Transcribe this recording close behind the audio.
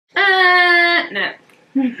No.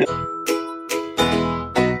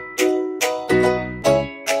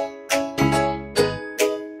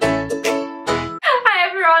 Hi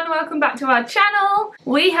everyone, welcome back to our channel.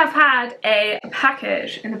 We have had a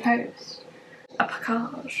package in the post. A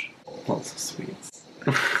package. Lots of sweets.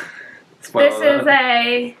 This is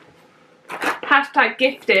a hashtag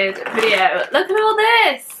gifted video. Look at all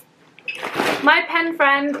this. My pen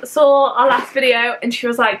friend saw our last video and she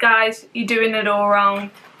was like, guys, you're doing it all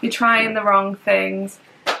wrong. You're trying the wrong things.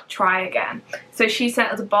 Try again. So she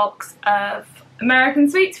sent us a box of American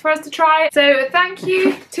sweets for us to try. So thank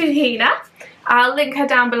you to Hina. I'll link her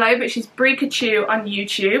down below, but she's Brikachu on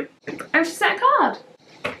YouTube. And she sent a card.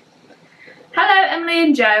 Hello, Emily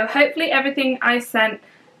and Joe. Hopefully everything I sent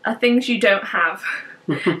are things you don't have.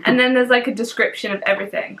 And then there's like a description of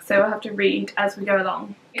everything, so we'll have to read as we go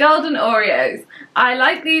along. Golden Oreos. I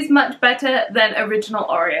like these much better than original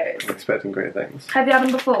Oreos. I'm expecting great things. Have you had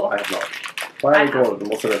them before? I have not. Why are they golden?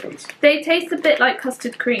 What's the difference? They taste a bit like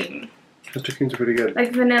custard cream. Custard creams are pretty good.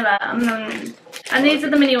 Like vanilla. And these are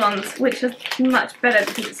the mini ones, which are much better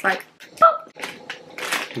because it's like pop.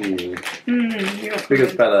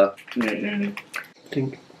 Bigger's better. I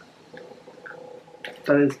think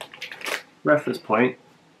that is reference point.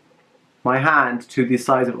 My hand to the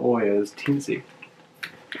size of Oreos, teensy.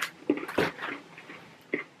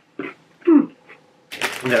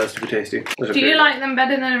 Yeah, that's super tasty. Do you like them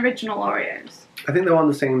better than original Oreos? I think they're on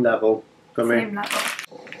the same level for me. Same level.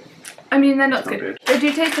 I mean, they're not It's not good. They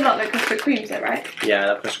do taste a lot like custard creams though, right? Yeah, I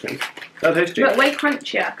love custard creams. They're tasty. But way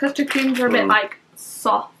crunchier. Custard creams are a bit like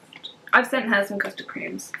soft. I've sent her some custard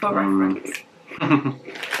creams for reference.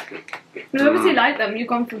 You obviously like them. You've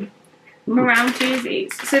gone from around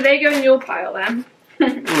twosies. So they go in your pile then.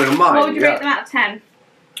 Mine, What would you rate them out of 10?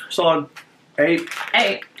 Solid 8.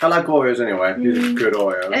 8. I like Oreos anyway. These are good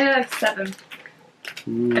Oreos. They're like 7.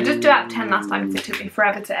 I just do out of 10 last time because it took me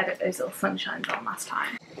forever to edit those little sunshines on last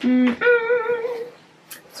time.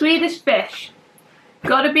 Swedish fish.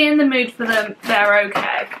 Gotta be in the mood for them. They're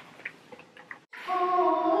okay.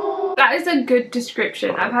 That is a good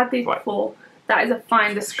description. I've had these before. That is a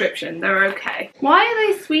fine description. They're okay. Why are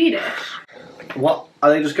they Swedish? What? Are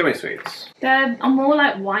they just gummy sweets? They're more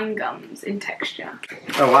like wine gums in texture.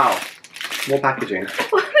 Oh wow. More packaging.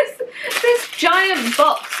 What is this giant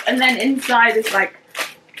box and then inside is like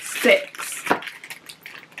 6.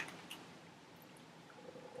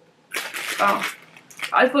 Oh.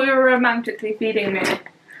 I thought you were romantically feeding me.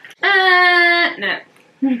 No.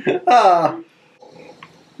 Ah.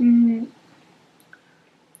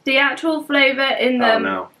 The actual flavour in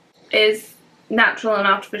them is natural and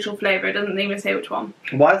artificial flavour. It doesn't even say which one.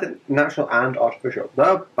 Why is it natural and artificial?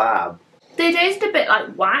 They're bad. They taste a bit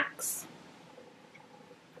like wax.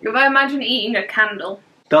 If I imagine eating a candle.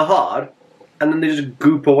 They're hard, and then they just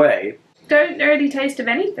goop away. Don't really taste of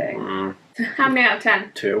anything. How many out of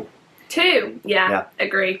 10? 2. 2? Yeah.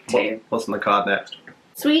 Agree. 2. What's on the card next?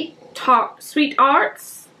 Sweet arts. Sweet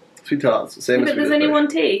tarts. Same as But there's only one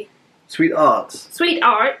T. Sweet arts. Sweet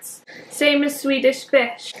arts. Same as Swedish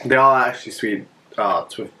fish. They are actually sweet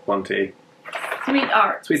arts with one T. Sweet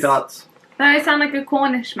arts. Sweet arts. I sound like a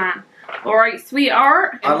Cornish man. Alright, sweet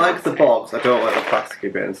art. I like the box. I don't like the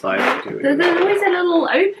plasticky bit inside. There's always a little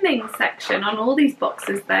opening section on all these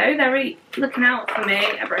boxes though. They're really looking out for me.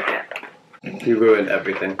 I broke it. You ruined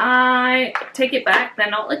everything. I take it back. They're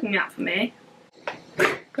not looking out for me.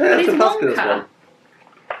 Yeah, These it's a Wonka. Wonka.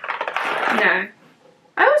 No.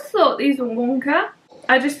 I always thought these were Wonka.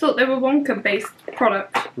 I just thought they were Wonka based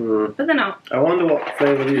products. But they're not. I wonder what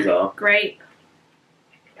flavour these are. Grape.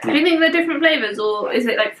 Do you think they're different flavours or is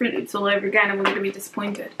it like Fruit Loops all over again and we're going to be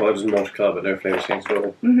disappointed? Well, just more colour but no flavour change at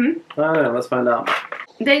all. I don't know, let's find out.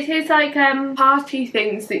 They taste like party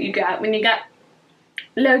things that you get when you get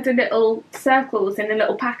loads of little circles in a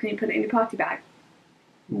little pack and you put it in your party bag.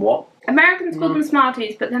 What? Americans call them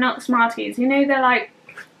Smarties, but they're not Smarties. You know, they're like...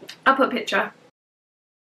 I'll put a picture.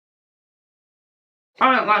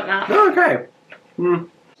 I don't like that. Oh, okay.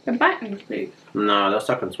 They're biting sweets. No, they're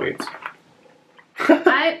sucking sweets.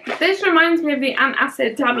 This reminds me of the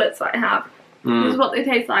antacid tablets that I have. This is what they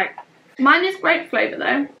taste like. Mine is grape flavour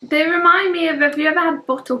though. They remind me of, have you ever had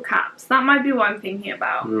bottle caps? That might be what I'm thinking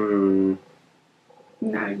about. No,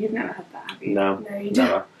 you've never had that, have you? No, no you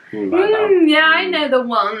never. don't. Yeah, I know the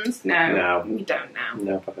ones. No, you don't now.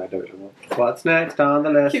 No, fuck, I don't know. What's next on the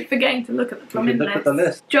list? Keep forgetting to look at the plumbing list. Look at the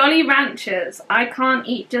list. Jolly Ranchers. I can't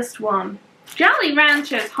eat just one. Jolly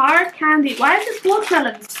Ranchers, hard candy. Why is this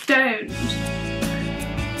watermelon stoned?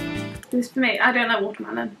 This is for me. I don't like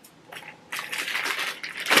watermelon.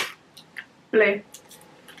 Blue.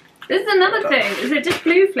 This is another thing. Is it just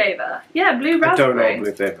blue flavour? Yeah, blue raspberry. I don't know what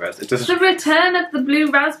blue flavour is. It doesn't... The return of the blue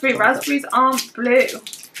raspberry. Raspberries aren't blue.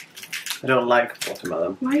 I don't like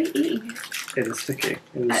watermelon. Why are you eating? It is sticky.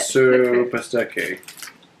 It is super sticky.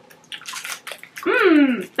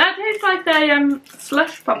 Mmm, that tastes like a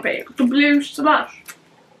slush puppy. The blue slush.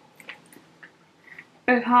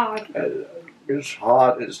 It's hard. It's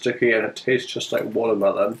hard, it's sticky, and it tastes just like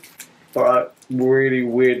watermelon. But I really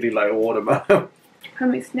weirdly like watermelon.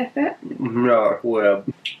 Can we sniff it? No, it's weird.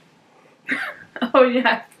 Oh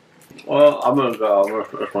yeah. Well, I'm gonna go. I'm gonna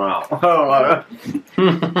put this one out. I don't like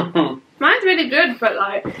it. Mine's really good, but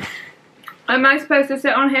like, am I supposed to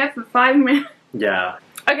sit on here for 5 minutes? Yeah.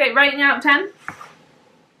 Okay, rating out of 10?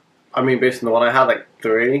 I mean, based on the one I had, like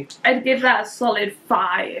 3. I'd give that a solid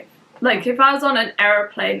 5. Like, if I was on an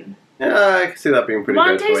aeroplane. Yeah, I can see that being pretty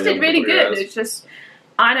Mine good. Mine tasted really good. It's just,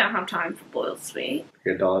 I don't have time for boiled sweet.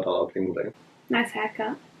 $1 bling bling. Nice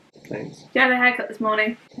haircut. Thanks. You had a haircut this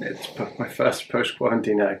morning. It's my first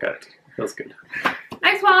post-quarantine haircut. Feels good.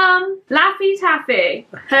 Next one. Laffy Taffy.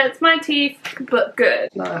 Hurts my teeth, but good.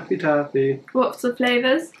 Laffy Taffy. What's the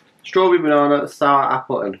flavours? Strawberry, banana, sour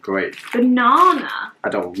apple, and grape. Banana? I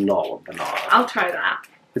don't want banana. I'll try that.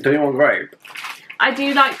 Don't you want grape? I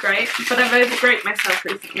do like grape, but I've over-graped myself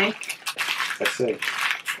recently. I see.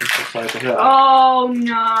 I'm so sorry to hear. Oh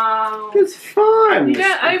no. It's fine. You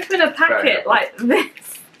don't open a packet like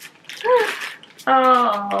this.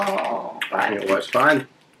 Oh. I think it works fine.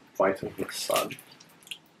 Fighting with the sun.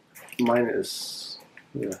 Mine is...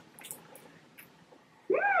 yeah.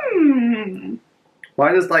 Hmm.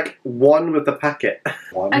 Mine is like 1 with the packet.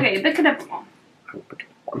 1. Okay, look at that one. I will pick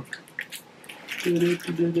 1. And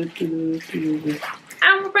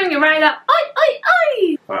we'll bring it right up. Oi, oi,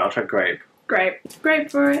 oi! Alright, I'll try grape. Grape. Grape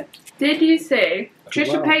for it. Did you see?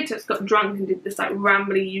 Trisha Wow. Paytas got drunk and did this like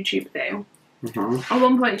rambly YouTube thing. Mm-hmm. At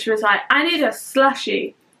one point she was like, I need a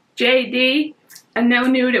slushy. JD. And no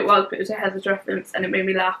one knew what it was, but it was a Heather's reference and it made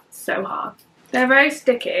me laugh so hard. They're very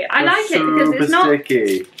sticky. I like it because it's not...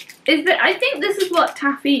 sticky. I think this is what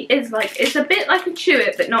taffy is like. It's a bit like a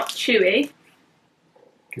chew-it, but not chewy.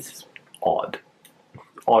 This is odd.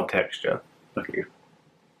 Odd texture. Look at you.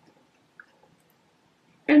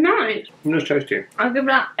 It's nice. It's tasty. I'll give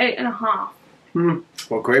that 8.5.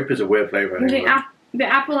 Well, grape is a weird flavour. The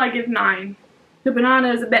apple I give 9. The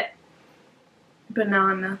banana is a bit...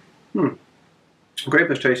 banana.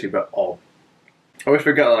 Grape is tasty, but odd. I always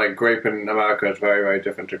forget that like, grape in America is very, very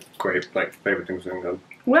different to grape, like, flavoured things in England.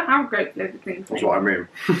 We have grape flavoured things. That's what I mean.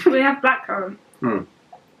 We have blackcurrant.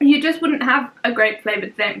 You just wouldn't have a grape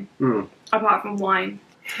flavoured thing. Apart from wine.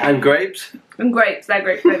 And grapes? And grapes, they're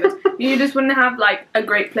grape flavoured. You just wouldn't have like a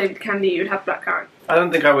grape flavoured candy, you'd have blackcurrant. I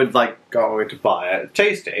don't think I would like go away to buy it.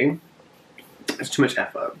 Tasty. It's too much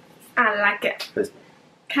effort. I like it.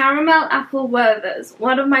 Caramel apple Werther's,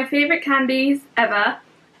 one of my favourite candies ever,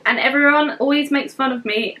 and everyone always makes fun of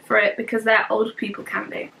me for it because they're old people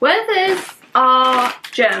candy. Werther's are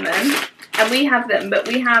German, and we have them, but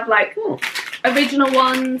we have like original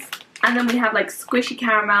ones, and then we have like squishy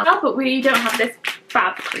caramel, but we don't have this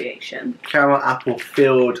fab creation. Caramel apple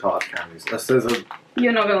filled hard candies.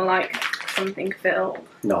 You're not gonna like something filled.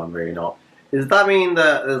 No, I'm really not. Does that mean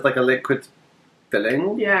that there's like a liquid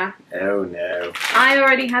filling? Yeah. Oh no. I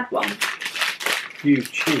already had one. You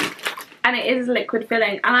cheat. And it is liquid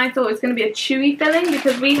filling, and I thought it was going to be a chewy filling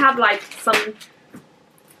because we have like some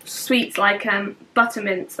sweets like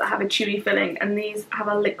buttermints that have a chewy filling, and these have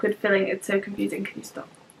a liquid filling. It's so confusing. Can you stop?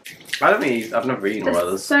 I've never eaten one of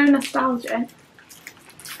those. So nostalgic.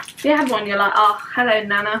 If you have one, you're like, oh, hello,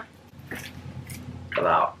 Nana. Get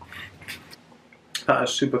out. That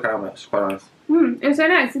is super caramel. It's quite nice. It's so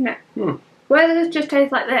nice, isn't it? Werther's just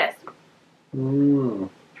taste like this.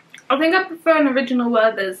 I think I prefer an original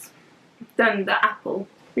Werther's than the apple.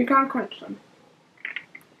 You can't crunch them.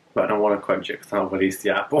 But I don't want to crunch it because I'll release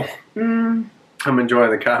the apple. I'm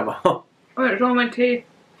enjoying the caramel. Oh, it's all my teeth.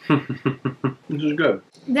 This is good.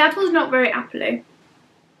 The apple's not very appley.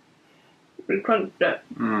 We crunched it.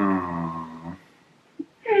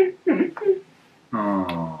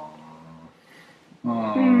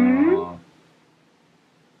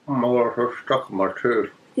 Oh, it's stuck in my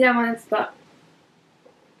tooth. Yeah, mine's stuck.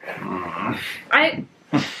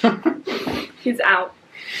 He's out.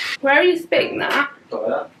 Where are you spitting that?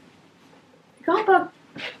 Toilet. You can't put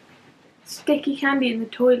sticky candy in the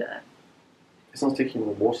toilet. It's not sticking in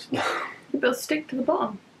the water. It'll stick to the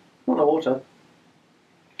bottom. Not the water.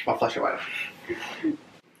 I'll flush it right now.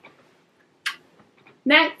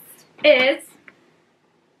 Next is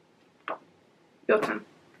your turn.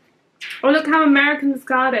 Oh, look how American this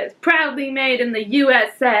card is. Proudly made in the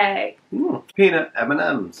USA. Peanut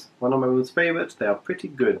M&Ms. One of my most favourites. They are pretty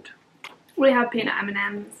good. We have peanut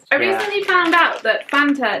M&Ms. I recently found out that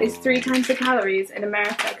Fanta is 3 times the calories in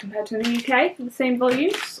America compared to in the UK for the same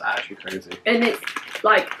volume. It's actually crazy. And it's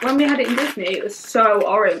like, when we had it in Disney, it was so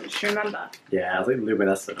orange, do you remember? Yeah, I was like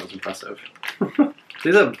luminescent. It was impressive.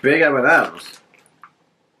 These are big M&Ms.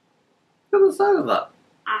 Look at the size of that.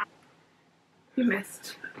 You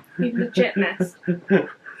missed. You legit missed.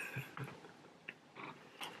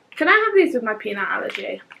 Can I have these with my peanut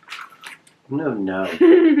allergy? No.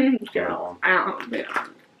 Girl. I don't know.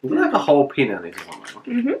 Is there like a whole peanut in these or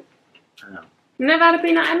something? Mm-hmm. You never had a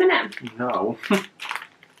peanut M&M? No.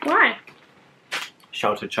 Why?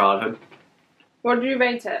 Sheltered childhood. What did you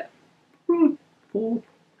rate it? 4.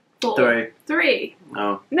 4. 3. 3?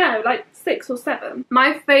 No. No, like 6 or 7.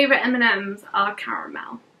 My favourite M&Ms are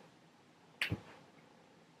caramel.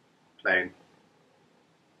 Plain.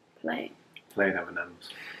 Plain. Plain M&Ms.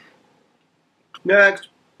 Next.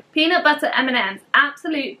 Peanut butter M&Ms.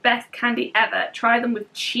 Absolute best candy ever. Try them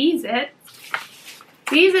with Cheez-Its.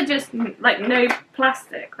 These are just like no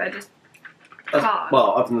plastic. They're just hard.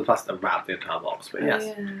 Well, other than the plastic wrap the entire box, but yes.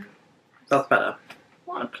 Yeah. That's better.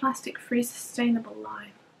 What a plastic-free sustainable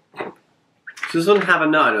life. So this doesn't have a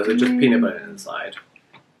nut, or is it just peanut butter inside?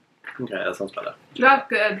 Okay, that sounds better. That's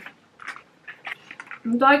good.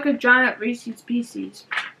 It's like a giant Reese's Pieces.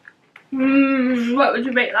 What would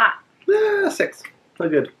you rate that? 6. They're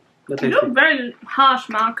good. They're tasty. You're a very harsh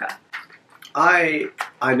marker. I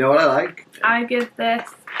know what I like. I give this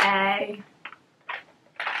a...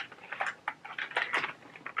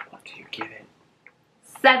 What do you give it?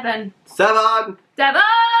 7. 7! 7!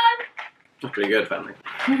 That's pretty good, family.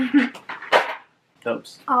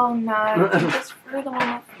 Oops. Oh no, I just threw them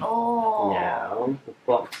on the floor. Yeah, the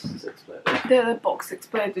box is exploded. The box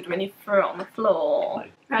exploded when you threw it on the floor.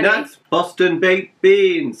 Ready? Next, Boston baked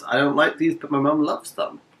beans. I don't like these, but my mum loves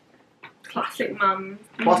them. Classic mums.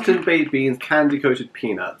 Boston baked beans, candy coated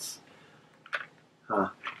peanuts. Huh.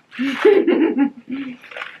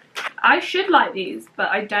 I should like these, but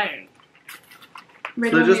I don't. So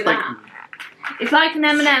they're just like it's like an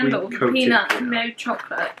M&M, but with sweet-coated peanut and peanut. no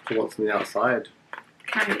chocolate. So what's on the outside?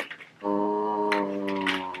 Candy.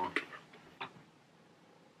 Oh.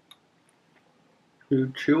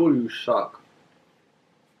 You chill, you suck.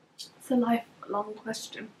 It's a lifelong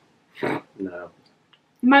question. No.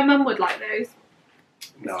 My mum would like those.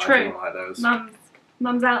 No, It's I true. don't like those.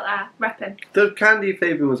 Mum's out there repping. The candy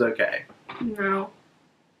flavouring was okay. No.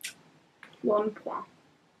 1 point.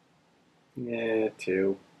 Yeah,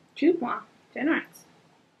 2. 2 points. Generous.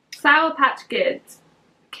 Sour Patch Kids.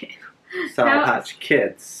 Sour Patch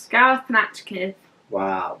Kids. Sour Patch Kids.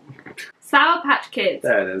 Wow. Sour Patch Kids.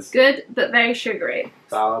 There it is. Good, but very sugary.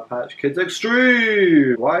 Sour Patch Kids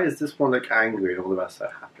Extreme! Why is this one look angry and all the rest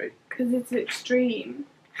are happy? Because it's extreme.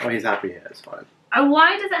 Oh, he's happy here, it's fine. And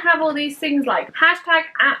why does it have all these things like hashtag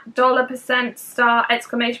at $% star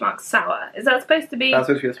exclamation mark sour? Is that supposed to be That's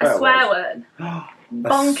supposed to be a swear word? A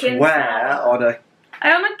Bonking swear sour. on a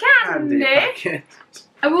On a candy candy? packet.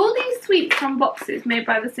 Are all these sweets from boxes made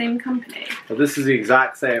by the same company? Well, this is the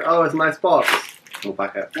exact same. Oh, it's a nice box. We'll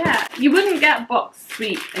pack it. Yeah, you wouldn't get box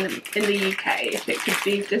sweet in the UK if it could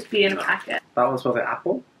be just be in a packet. That one smells like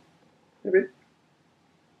apple. Maybe.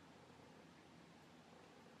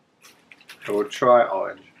 I will try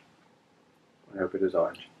orange. I hope it is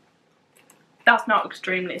orange. That's not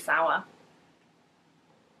extremely sour.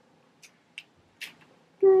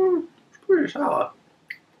 It's pretty sour.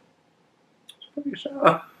 It's pretty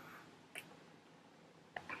sour.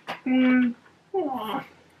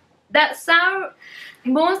 That's sour,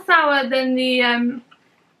 more sour than the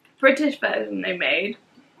British version they made,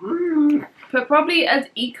 but probably as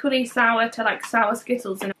equally sour to like sour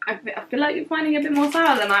Skittles. And I feel like you're finding it a bit more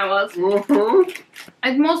sour than I was.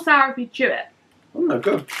 It's more sour if you chew it. Oh, no,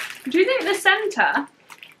 good. Do you think the centre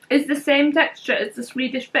is the same texture as the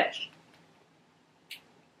Swedish fish?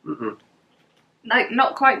 Like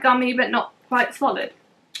not quite gummy, but not quite solid.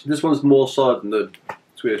 This one's more solid than the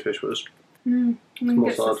Swedish fish was. I think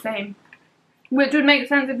it's the same. Which would make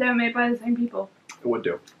sense if they were made by the same people. It would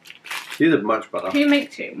do. These are much better. Who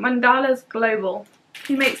makes you? Mandala's Global.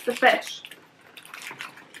 Who makes the fish?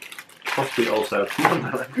 Possibly also.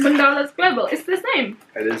 Mandala's Global. It's the same.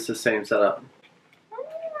 It is the same setup.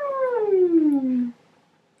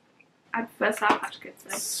 I prefer Sour Patch Kids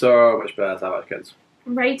though. So much better Sour Patch Kids.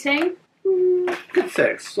 Rating? Good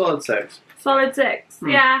 6. Solid 6. Solid 6.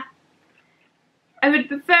 Yeah. I would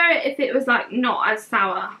prefer it if it was like not as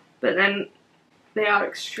sour, but then they are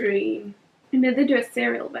extreme. You know, they do a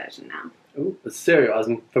cereal version now. Ooh, the cereal, as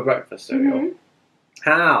in for breakfast cereal.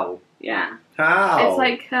 How? Yeah. How? It's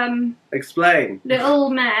like Explain. little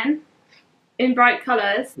men in bright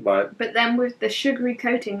colours, Right. but then with the sugary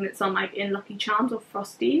coating that's on like in Lucky Charms or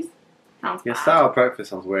Frosties. Sounds Yeah, bad. sour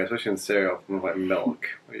breakfast sounds weird, especially in cereal from like milk.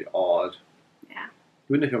 Very odd. Yeah. You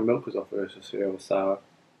wouldn't if your milk was offered as a cereal was sour.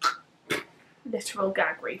 Literal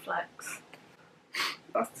gag reflex.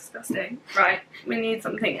 That's disgusting. Right, we need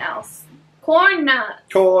something else. Corn nuts.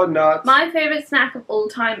 Corn nuts. My favourite snack of all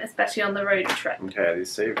time, especially on the road trip. Okay,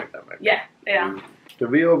 these savoury then maybe. Yeah, yeah. The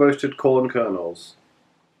real roasted corn kernels.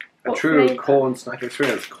 A What true flavour? corn snack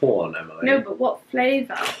experience. Corn, Emily. No, but what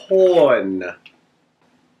flavour? Corn.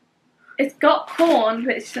 It's got corn,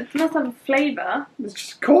 but it must have a flavour. It's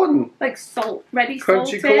just corn. Like salt, ready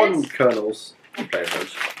Crunchy salted. corn kernels.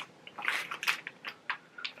 Flavours.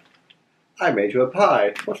 I made you a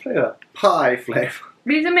pie. What flavour? Pie flavour.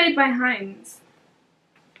 These are made by Heinz.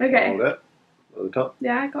 Okay. Hold it. At the top.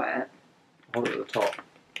 Yeah, I got it. Hold it at the top.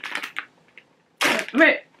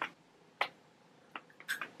 Right.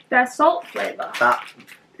 They're salt flavour. That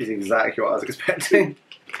is exactly what I was expecting.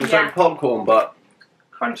 It's Yeah. like popcorn, but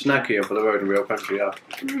Crunchy. snackier for the road and real crunchy, yeah.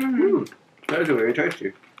 Mm. Those are really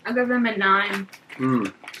tasty. I'll give them a 9.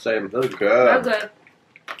 Same. Those are They're good.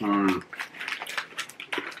 good.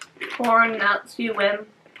 Corn nuts, you win.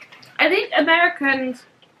 I think Americans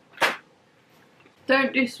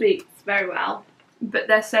don't do sweets very well, but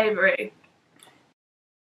they're savoury.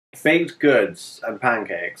 Baked goods and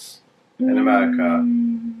pancakes in America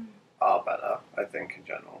are better, I think, in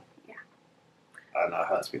general. Yeah. And that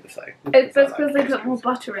hurts me to say. It's just because they put more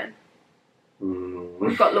butter in. Mm.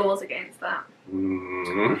 We've got laws against that.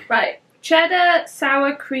 Mm. Right. Cheddar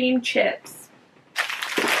sour cream chips.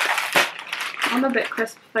 I'm a bit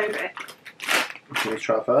crisp phobic. Can we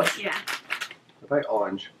try it first? Yeah. They're very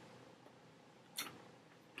orange.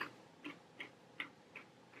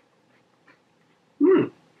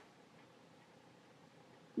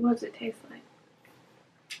 What does it taste like?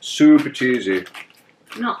 Super cheesy.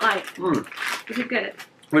 Not like. Is it good?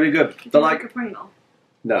 Really good. Is it They're like like, a Pringle?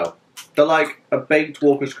 no. They're like a baked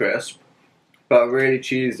Walker's crisp, but really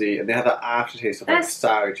cheesy, and they have that aftertaste of like That's-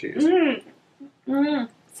 sour cheese.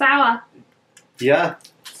 Sour. Yeah.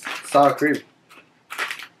 Sour cream.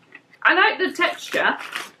 I like the texture.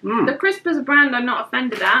 The crisp is a brand I'm not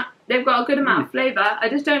offended at. They've got a good amount of flavour. I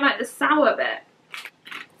just don't like the sour bit.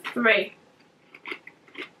 3.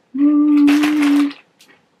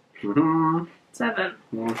 7.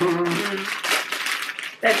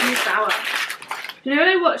 They're too sour. Do you know when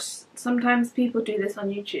I watch, sometimes people do this on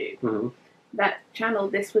YouTube? That channel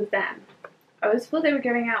This With Them. I always thought they were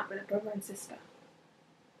going out with a brother and sister.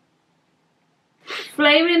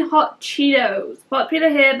 Flaming Hot Cheetos. Popular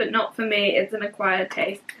here, but not for me. It's an acquired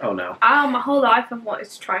taste. Oh no. Oh, my whole life I've wanted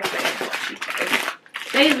to try Flaming Hot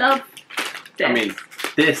Cheetos. They love this. I mean,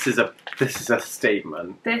 this is a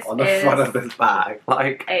statement This on the is front of this bag.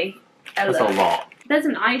 Like, that's a look. lot. There's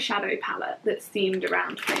an eyeshadow palette that's themed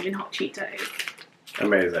around Flaming Hot Cheetos.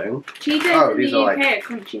 Amazing. Cheetos in these the are UK like, are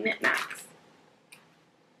crunchy knickknacks.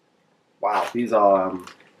 wow, these are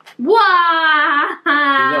Wow!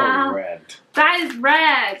 red. That is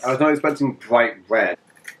red. I was not expecting bright red.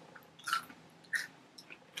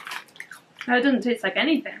 No, it doesn't taste like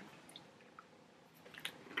anything.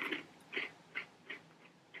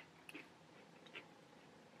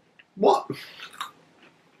 What?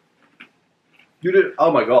 You did?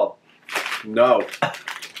 Oh my god. No.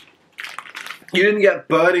 You didn't get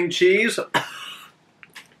burning cheese?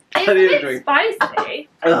 It's a bit spicy.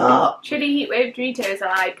 Chili Heatwave Doritos are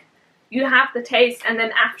like, you have the taste and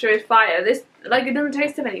then after is fire. This, like, it doesn't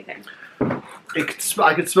taste of anything.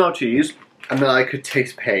 I could smell cheese and then I could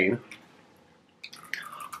taste pain.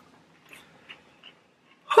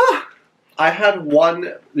 I had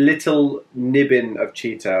one little nibbin of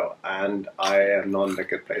Cheeto and I am not in a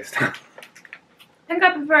good place now. I think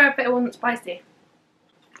I prefer if it wasn't spicy.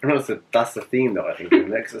 That's the theme though, I think,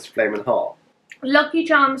 isn't it? Because it's flaming hot. Lucky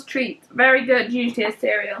Charms treats. Very good juiciest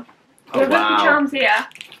cereal. Oh, With wow. Lucky Charms here,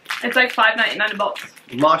 it's like $5.99 a box.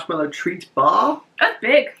 Marshmallow treat bar? That's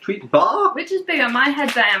big. Treat bar? Which is bigger, my head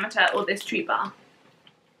diameter or this treat bar?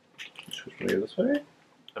 Which way this way?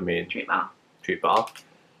 I mean, Treat bar. treat bar.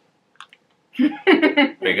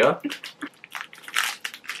 Bigger.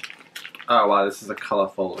 Oh wow, this is a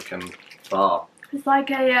colourful looking bar. It's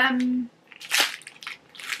like a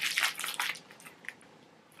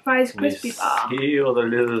Rice Krispie bar. See all the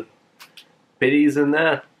little biddies in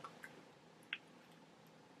there?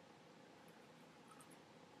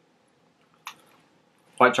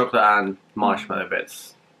 White chocolate and marshmallow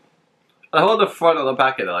bits. I hold the front of the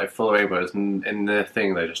packet they're like full of rainbows, and in the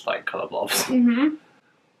thing they're just like colour blobs.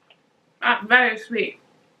 That's very sweet.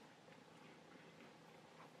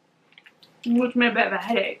 Gives me a bit of a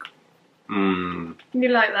headache. Mmm. You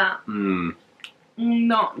like that? Mmm.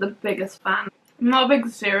 Not the biggest fan. I'm not a big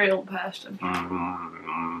cereal person.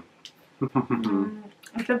 Mmm.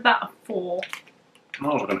 I give that a 4.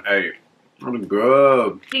 That was like an 8. That was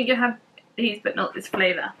good. I think you have these, but not this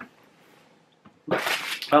flavour.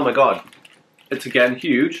 Oh my god. It's again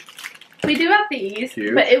huge. We do have these,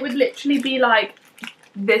 Huge. but it would literally be like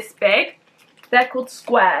this big. They're called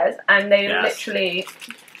squares, and they literally...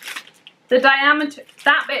 The diameter,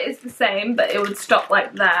 that bit is the same, but it would stop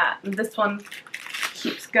like that. And this one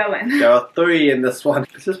keeps going. There are 3 in this one.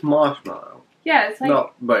 Is this marshmallow? Yeah, it's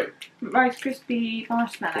like wait. Rice Krispie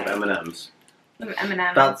marshmallow. M&M's.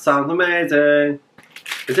 M&M's. That sounds amazing.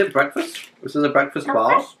 Is it breakfast? This is a breakfast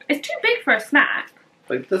bar? It's too big for a snack.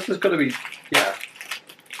 Like, this is going to be, yeah,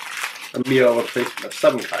 a meal replacement of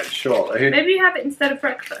some kind, surely. Maybe you have it instead of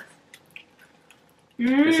breakfast.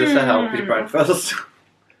 Is this a healthy breakfast?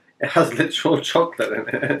 It has literal chocolate in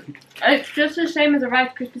it. It's just the same as a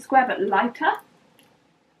Rice Krispie square, but lighter.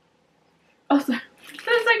 Also,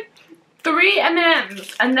 there's like 3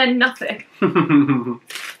 M&Ms and then nothing. Mmm,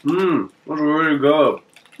 that's really good.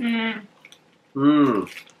 Mmm. Mmm.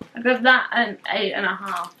 I give that an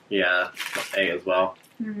 8.5. Yeah, that's 8 as well.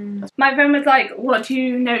 My friend was like, what do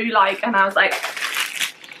you know you like? And I was like,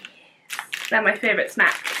 they're my favourite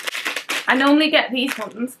snack. I normally get these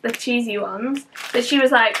ones, the cheesy ones, but she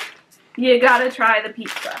was like, you gotta try the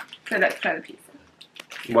pizza. So let's try the pizza.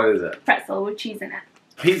 What is it? Pretzel with cheese in it.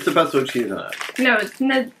 Pizza pretzel with cheese in it? No, it's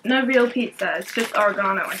no real pizza. It's just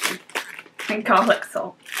oregano, I think. And garlic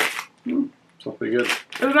salt. Sounds pretty good.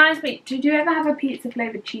 It reminds me, did you ever have a pizza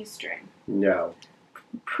flavoured cheese string? No.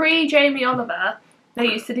 Pre-Jamie Oliver, they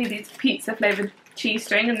used to do these pizza flavoured cheese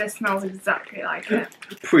string, and this smells exactly like it.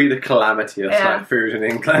 Pre the calamity of snack food in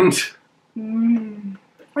England.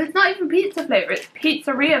 It's not even pizza flavour, it's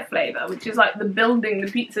pizzeria flavour, which is like the building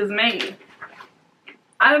the pizza's made.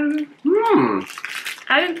 I'm not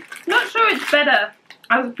sure it's better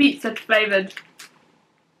as a pizza flavoured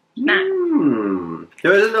snack.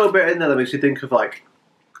 There is a little bit in there that makes you think of like,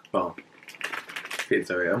 well,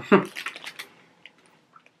 pizzeria.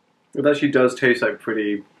 It actually does taste like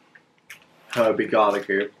pretty herby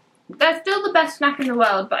garlicky. They're still the best snack in the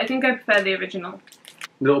world, but I think I prefer the original.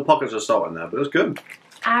 Little pockets of salt in there, but it's good.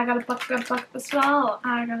 I got a pocket of salt.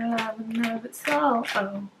 I got a love and love it salt.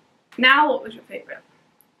 Oh. Now, what was your favourite?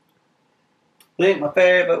 I think my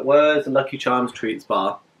favourite was the Lucky Charms Treats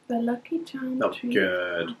bar. The Lucky Charms That was treat.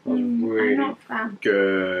 good. That was I'm really not a fan.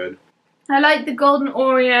 good. I like the golden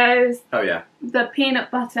Oreos. Oh yeah. The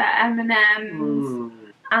peanut butter M&Ms.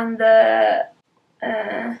 And the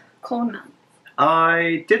corn nuts.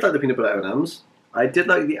 I did like the peanut butter M&Ms. I did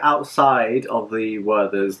like the outside of the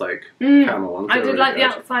Werther's like caramel ones. I did like the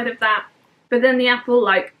outside of that, but then the apple,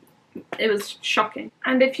 like, it was shocking.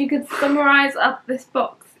 And if you could summarise up this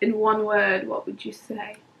box in one word, what would you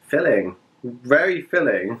say? Filling. Very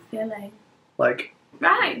filling. Filling. Like.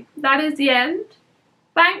 Right, that is the end.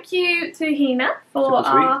 Thank you to Hina for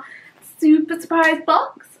our super surprise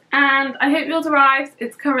box. And I hope yours arrives.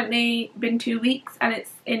 It's currently been 2 weeks and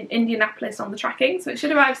it's in Indianapolis on the tracking, so it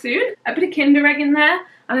should arrive soon. I put a Kinder Egg in there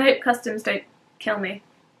and I hope customs don't kill me.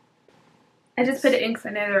 I just put it in because I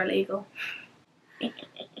know they're illegal.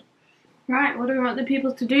 Right, what do we want the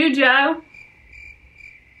people to do, Joe?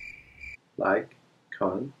 Like,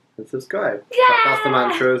 comment, and subscribe. Yeah! That's the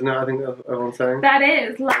mantra, isn't it? I think that's what everyone's saying. That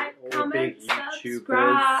is, like, All comment, big YouTubers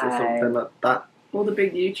subscribe. or something like that. All the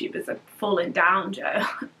big YouTubers are falling down, Joe.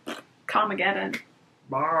 Carmageddon.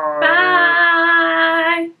 Bye.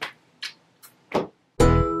 Bye!